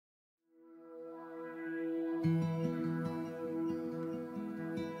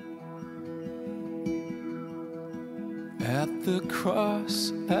At the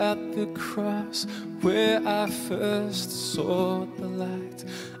cross, where I first saw the light,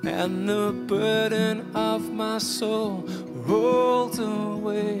 and the burden of my soul rolled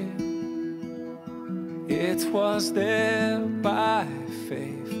away. It was there by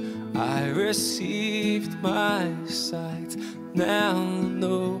faith I received my sight. Now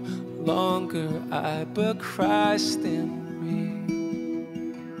no longer I, but Christ in me.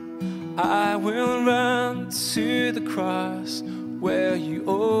 I will run to the cross where you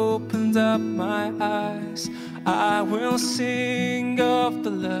opened up my eyes. I will sing of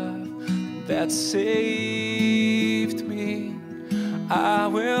the love that saved me. I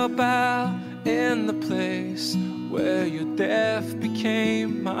will bow in the place where your death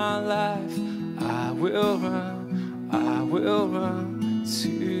became my life. I will run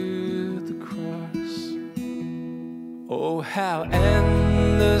to the cross. Oh, how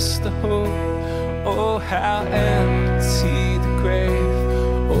endless the hope, oh, how empty the grave.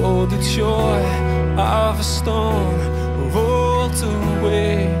 Oh, the joy of a stone rolled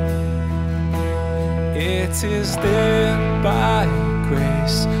away. It is there by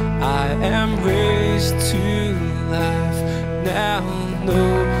grace I am raised to life. Now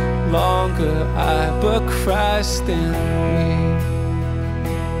no longer I, but Christ in me.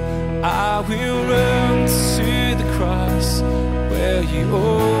 I will run to the cross where you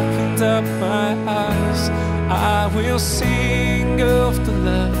opened up my eyes. I will sing of the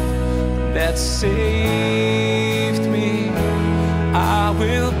love that saved me. I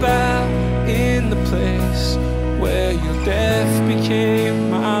will bow in the place where your death became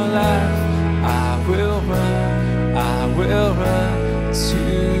my life. I will run to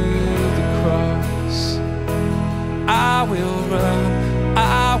the cross. I will run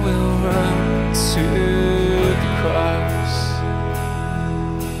to the cross.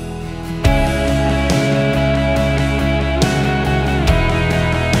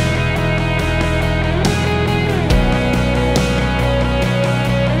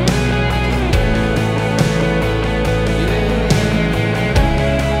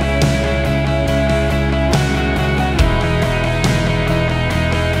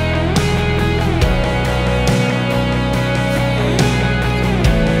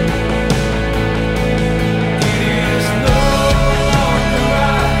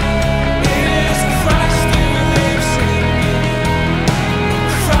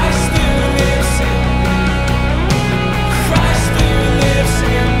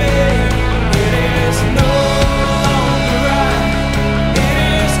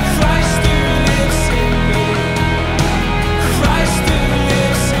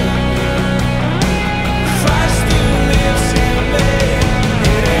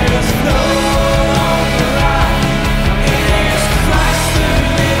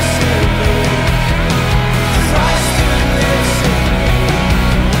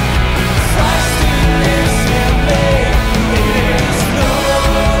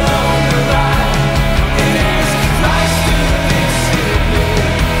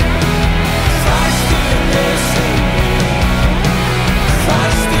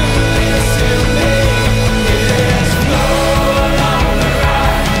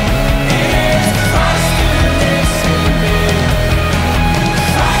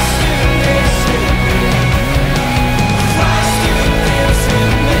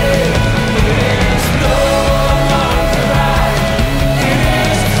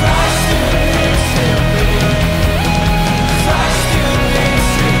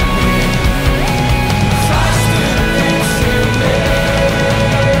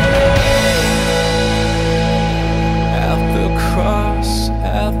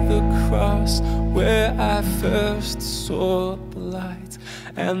 Where I first saw the light,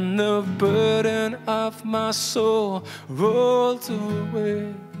 and the burden of my soul rolled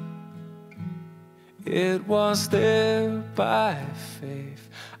away. It was there by faith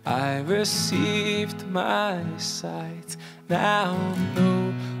I received my sight. Now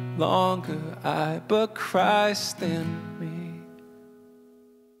no longer I, but Christ in me.